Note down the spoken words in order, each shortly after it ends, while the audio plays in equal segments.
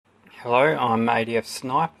Hello, I'm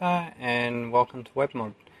ADF-Sniper and welcome to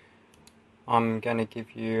WEBMOD. I'm going to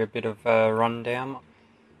give you a bit of a rundown.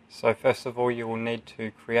 So first of all, you will need to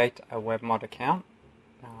create a WEBMOD account.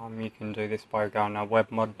 You can do this by going to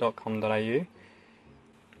webmod.com.au.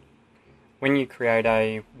 When you create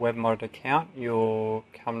a WEBMOD account, you'll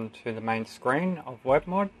come to the main screen of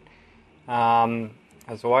WEBMOD.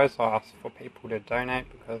 As always, I ask for people to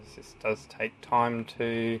donate because this does take time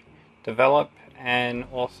to develop, and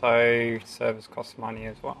also service costs money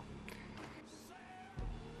as well.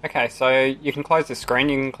 Okay, so you can close the screen.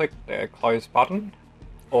 You can click the close button,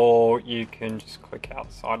 or you can just click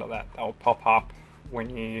outside of that. They'll pop up when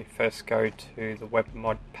you first go to the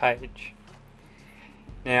WEBMOD page.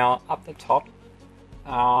 Now up the top,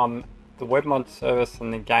 the WEBMOD service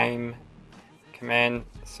and the game command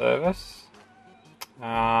service,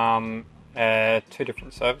 two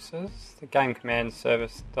different services. The game command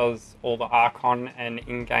service does all the RCON and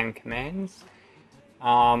in-game commands.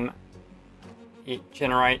 It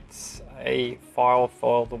generates a file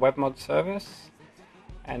for the WEBMOD service,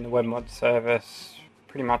 and the WEBMOD service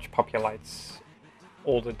pretty much populates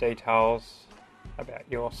all the details about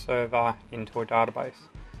your server into a database.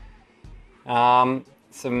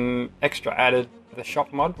 Some extra added, the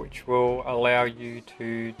shop mod, which will allow you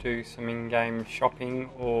to do some in-game shopping,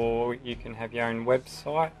 or you can have your own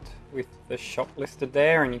website with the shop listed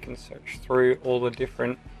there, and you can search through all the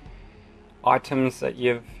different items that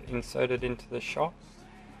you've inserted into the shop.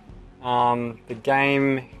 The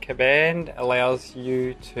game command allows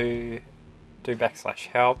you to do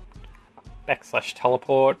 \help,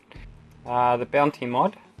 \teleport. The bounty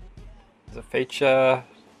mod is a feature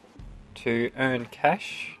to earn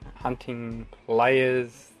cash. Hunting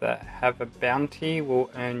players that have a bounty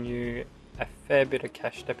will earn you a fair bit of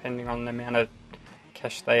cash depending on the amount of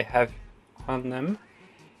cash they have on them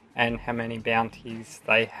and how many bounties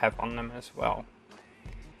they have on them as well.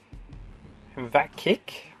 VAC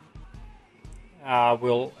kick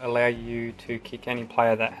will allow you to kick any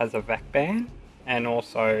player that has a VAC ban, and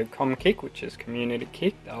also com kick, which is community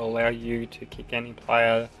kick. They'll allow you to kick any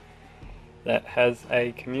player that has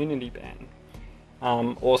a community ban.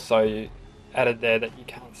 Also added there that you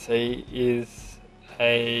can't see is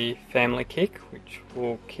a family kick, which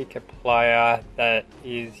will kick a player that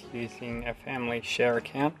is using a family share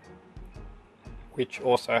account, which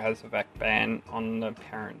also has a VAC ban on the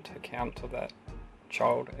parent account of that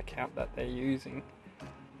child account that they're using.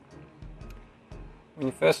 When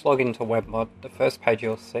you first log into WEBMOD, the first page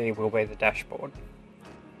you'll see will be the dashboard.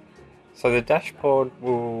 So the dashboard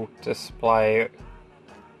will display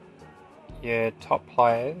your top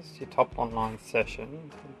players, your top online session,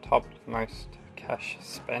 the top most cash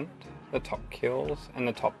spent, the top kills, and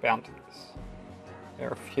the top bounties. There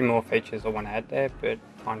are a few more features I want to add there, but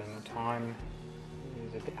finding the time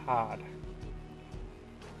is a bit hard.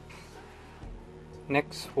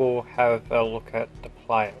 Next, we'll have a look at the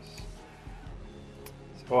players.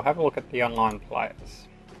 So we'll have a look at the online players.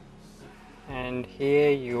 And here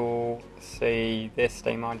you'll see their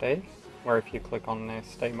Steam ID, where if you click on their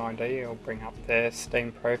Steam ID, it'll bring up their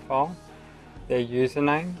Steam profile, their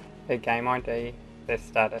username, their game ID, their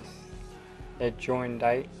status, their join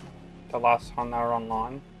date, the last time they were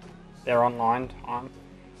online, their online time,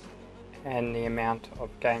 and the amount of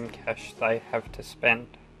game cash they have to spend.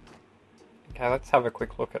 Okay, let's have a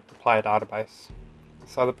quick look at the player database.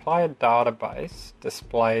 So the player database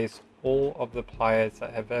displays all of the players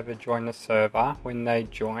that have ever joined the server, when they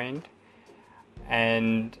joined,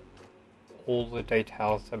 and all the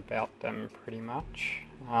details about them pretty much.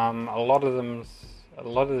 A lot of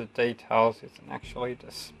the details isn't actually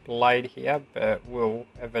displayed here, but will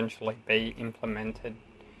eventually be implemented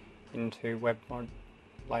into WEBMOD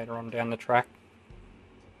later on down the track.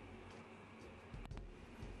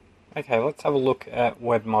 Okay, let's have a look at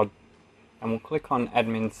WEBMOD, and we'll click on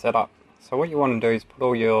admin setup. So what you want to do is put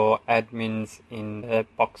all your admins in the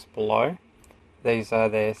box below. These are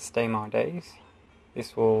their Steam IDs.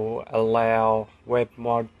 This will allow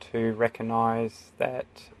WEBMOD to recognize that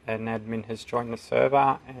an admin has joined the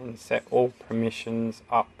server and set all permissions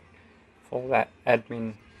up for that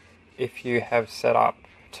admin. If you have set up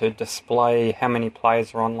to display how many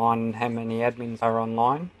players are online and how many admins are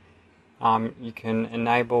online, you can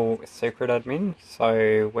enable secret admin,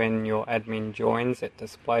 so when your admin joins, it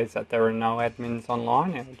displays that there are no admins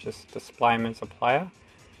online. It will just display them as a player.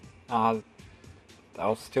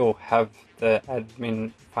 They'll still have the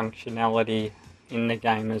admin functionality in the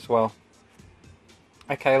game as well.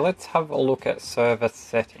 Okay, let's have a look at server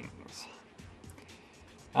settings.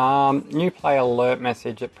 New player alert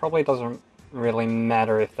message, it probably doesn't really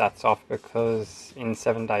matter if that's off, because in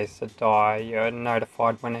 7 days to die you're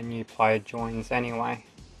notified when a new player joins anyway.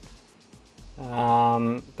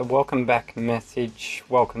 The welcome back message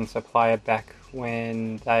welcomes a player back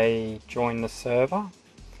when they join the server,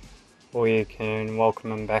 or you can welcome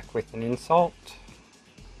them back with an insult.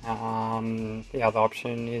 The other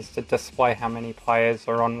option is to display how many players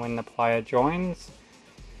are on when the player joins.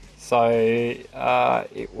 So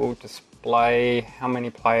it will display how many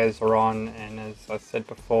players are on, and as I said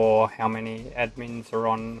before, how many admins are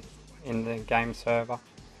on in the game server.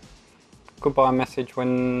 Goodbye message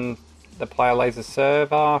when the player leaves the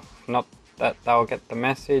server. Not that they'll get the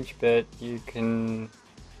message, but you can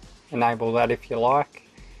enable that if you like.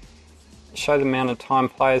 Show the amount of time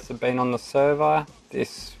players have been on the server.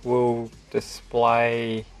 This will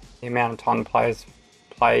display the amount of time players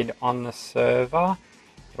played on the server.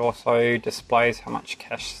 It also displays how much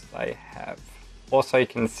cash they have. Also, you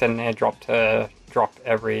can set an airdrop to drop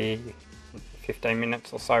every 15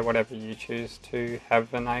 minutes or so, whatever you choose to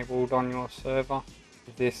have enabled on your server.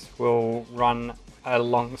 This will run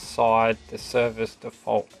alongside the server's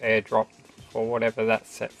default airdrop for whatever that's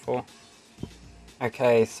set for.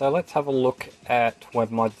 Okay, so let's have a look at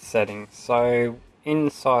WEBMOD settings. So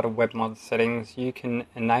inside of WEBMOD settings, you can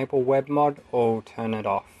enable WEBMOD or turn it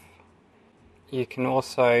off. You can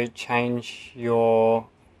also change your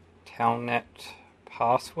TELNET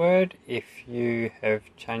password if you have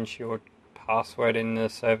changed your password in the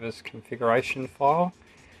server's configuration file,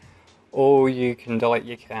 or you can delete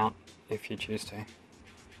your account if you choose to.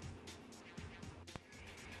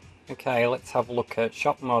 Okay, let's have a look at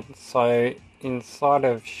shop mod. So inside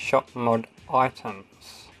of shop mod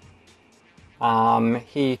items,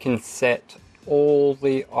 here you can set all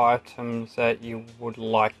the items that you would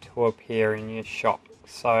like to appear in your shop.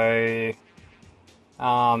 So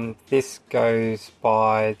this goes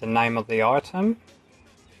by the name of the item,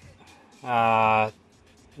 the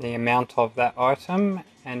amount of that item,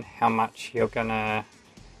 and how much you're gonna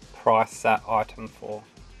price that item for.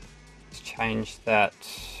 Let's change that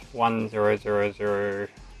 1000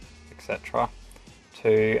 etc.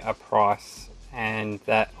 to a price, and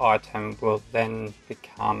that item will then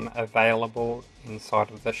become available inside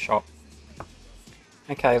of the shop.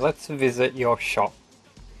 Okay, let's visit your shop.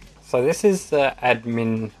 So this is the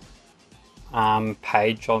admin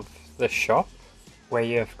page of the shop, where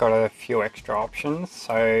you've got a few extra options.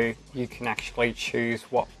 So you can actually choose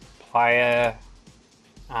what player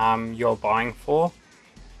you're buying for,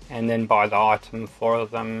 and then buy the item for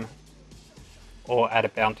them, or add a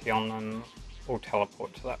bounty on them, or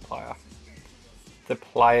teleport to that player. The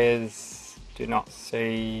players do not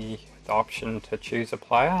see the option to choose a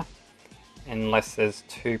player unless there's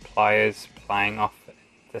two players playing off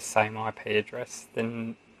the same IP address.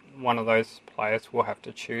 Then one of those players will have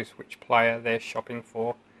to choose which player they're shopping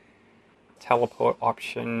for. Teleport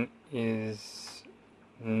option is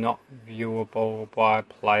not viewable by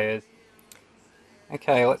players.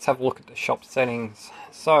 Okay, let's have a look at the shop settings.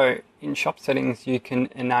 So in shop settings, you can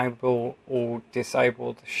enable or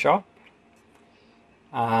disable the shop.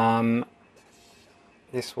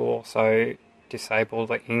 This will also disable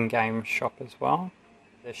the in-game shop as well.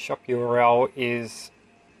 The shop URL is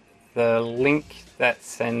the link that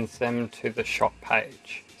sends them to the shop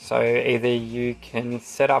page. So either you can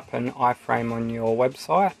set up an iframe on your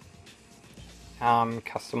website,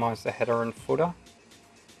 customize the header and footer,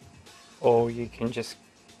 or you can just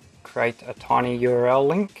create a tiny URL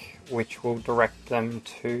link which will direct them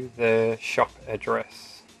to the shop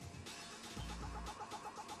address.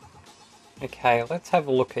 Okay, let's have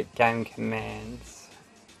a look at game commands,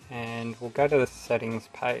 and we'll go to the settings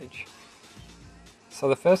page. So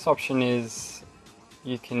the first option is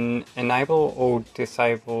you can enable or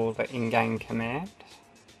disable the in-game command.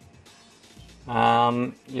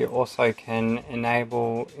 You also can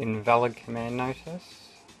enable invalid command notice.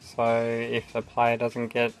 So if the player doesn't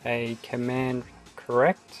get a command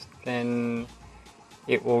correct, then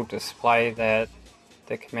it will display that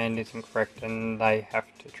the command isn't correct and they have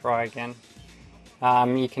to try again.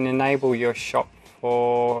 You can enable your shop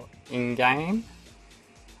for in-game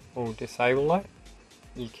or disable it.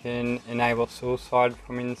 You can enable suicide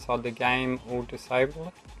from inside the game or disable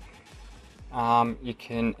it. You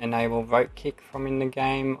can enable vote kick from in the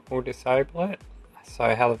game or disable it.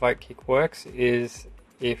 So how the vote kick works is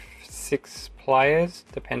if 6 players,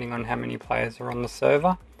 depending on how many players are on the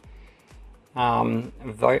server,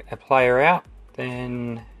 vote a player out,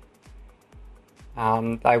 then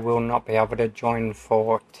they will not be able to join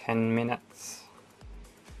for 10 minutes.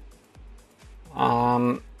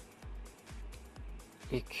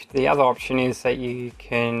 The other option is that you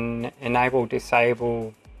can enable,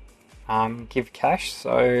 disable give cash.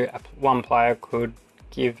 So one player could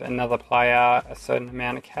give another player a certain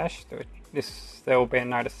amount of cash. There will be a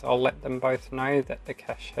notice. I'll let them both know that the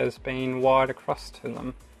cash has been wired across to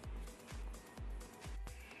them.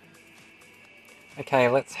 Okay,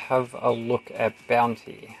 let's have a look at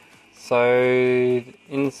bounty. So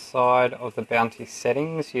inside of the bounty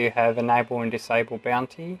settings, you have enable and disable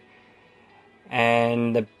bounty,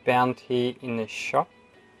 and the bounty in the shop.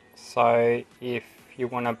 So if you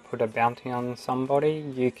want to put a bounty on somebody,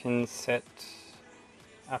 you can set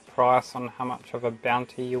a price on how much of a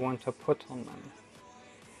bounty you want to put on them.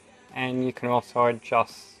 And you can also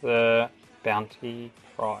adjust the bounty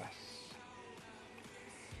price.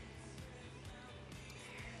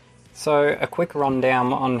 So a quick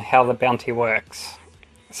rundown on how the bounty works.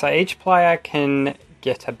 So each player can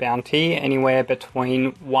get a bounty anywhere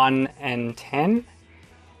between 1 and 10,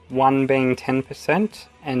 1 being 10%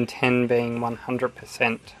 and 10 being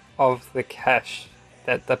 100% of the cash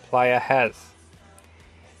that the player has.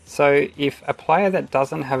 So if a player that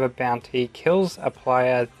doesn't have a bounty kills a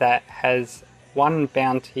player that has 1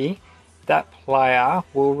 bounty, that player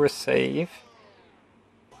will receive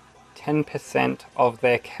 10% of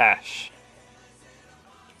their cash.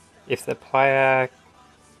 If the player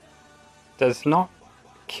does not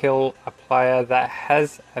kill a player that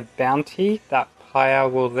has a bounty, that player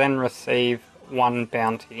will then receive 1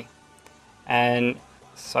 bounty, and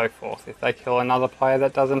so forth. If they kill another player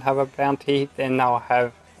that doesn't have a bounty, then they'll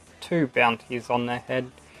have 2 bounties on their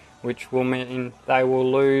head, which will mean they will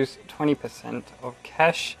lose 20% of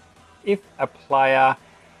cash if a player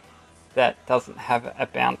that doesn't have a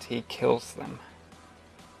bounty kills them.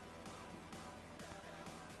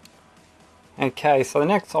 Okay, so the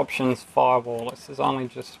next option is firewall. This has only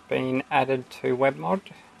just been added to WEBMOD.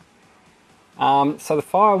 So the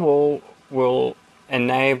firewall will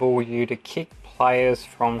enable you to kick players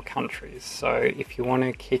from countries. So if you want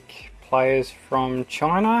to kick players from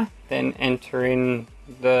China, then enter in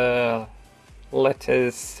the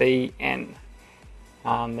letters CN.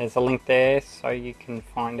 There's a link there so you can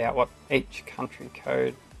find out what each country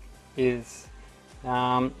code is.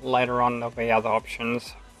 Later on there'll be other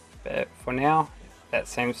options, but for now that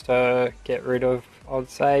seems to get rid of, I'd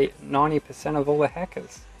say, 90% of all the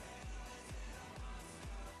hackers.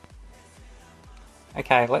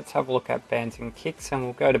 Okay, let's have a look at bans and kicks, and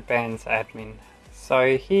we'll go to bans admin.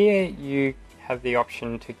 So here you have the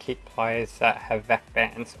option to kick players that have VAC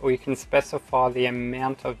bans, or you can specify the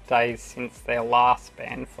amount of days since their last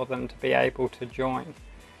ban for them to be able to join.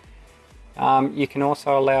 You can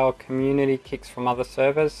also allow community kicks from other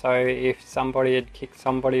servers, so if somebody had kicked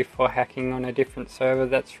somebody for hacking on a different server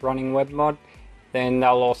that's running WEBMOD, then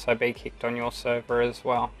they'll also be kicked on your server as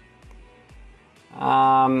well.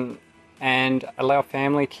 And allow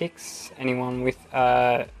family kicks. Anyone with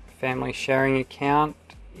a family sharing account,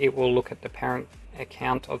 it will look at the parent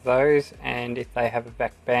account of those, and if they have a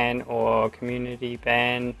VAC ban or community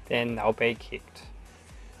ban, then they'll be kicked.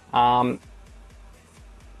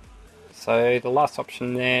 So the last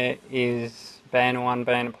option there is ban or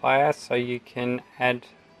unban a player, so you can add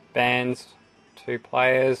bans to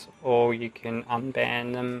players or you can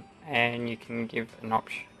unban them, and you can give an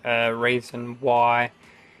option, a reason why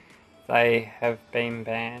they have been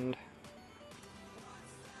banned.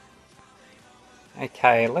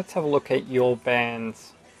 Okay, let's have a look at your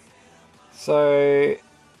bans. So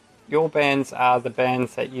your bans are the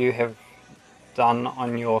bans that you have done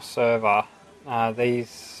on your server.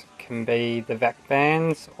 These can be the VAC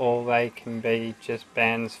bans, or they can be just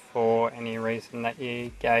bans for any reason that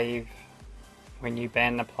you gave when you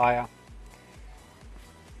banned the player.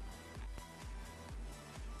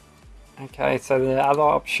 Okay, so the other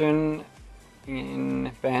option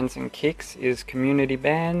in bans and kicks is community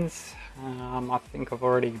bans. I think I've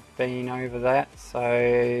already been over that, so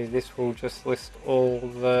this will just list all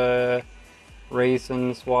the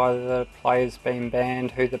reasons why the player's been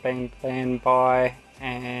banned, who they've been banned by,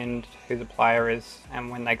 and who the player is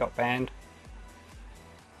and when they got banned.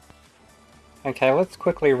 Okay, let's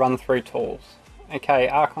quickly run through tools. Okay,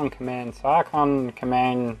 RCON command. So RCON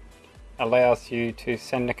command allows you to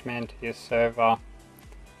send a command to your server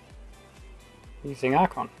using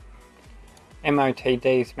RCON.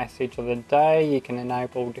 MOTD's message of the day, you can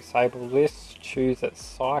enable, disable lists, choose its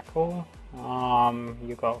cycle.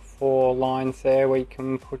 You've got 4 lines there where you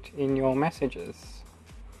can put in your messages.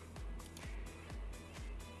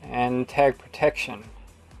 And tag protection.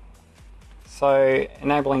 So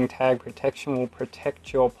enabling tag protection will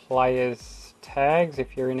protect your players' tags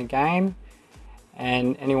if you're in a game,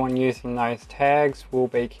 and anyone using those tags will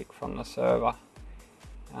be kicked from the server.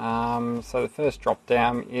 So the first drop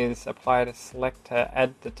down is a player to select to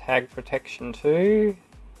add the tag protection to,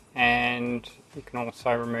 and you can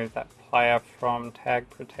also remove that player from tag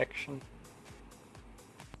protection.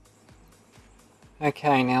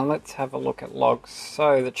 Okay, now let's have a look at logs.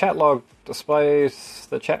 So the chat log displays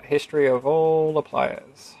the chat history of all the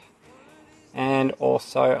players, and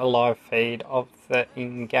also a live feed of the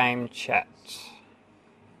in-game chat.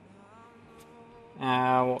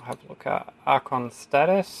 We'll have a look at RCON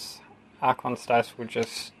status. RCON status will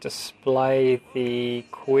just display the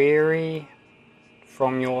query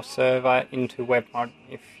from your server into WEBMOD.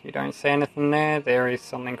 If you don't see anything there, there is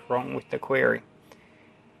something wrong with the query.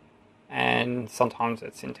 And sometimes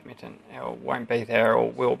it's intermittent. It won't be there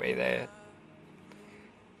or will be there.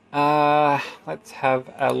 Let's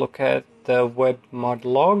have a look at the WEBMOD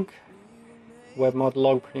log. WEBMOD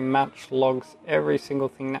log pretty much logs every single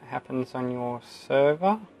thing that happens on your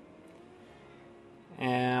server.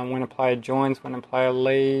 And when a player joins, when a player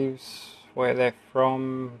leaves, where they're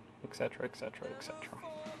from, etc, etc, etc.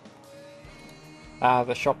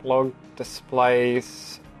 The shop log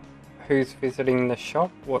displays who's visiting the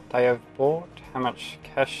shop, what they have bought, how much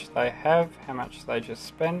cash they have, how much they just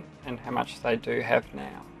spent, and how much they do have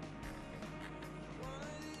now.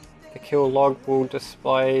 The kill log will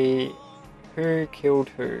display who killed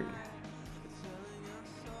who.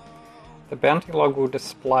 The bounty log will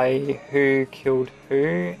display who killed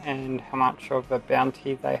who and how much of a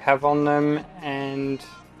bounty they have on them, and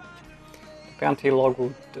the bounty log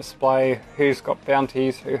will display who's got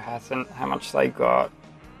bounties, who hasn't, how much they got.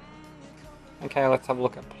 Okay, let's have a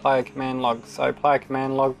look at player command log. So player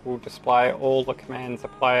command log will display all the commands a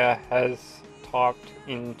player has typed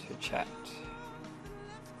into chat.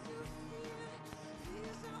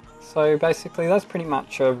 So basically that's pretty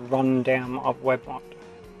much a rundown of WEBMOD.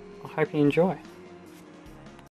 I hope you enjoy.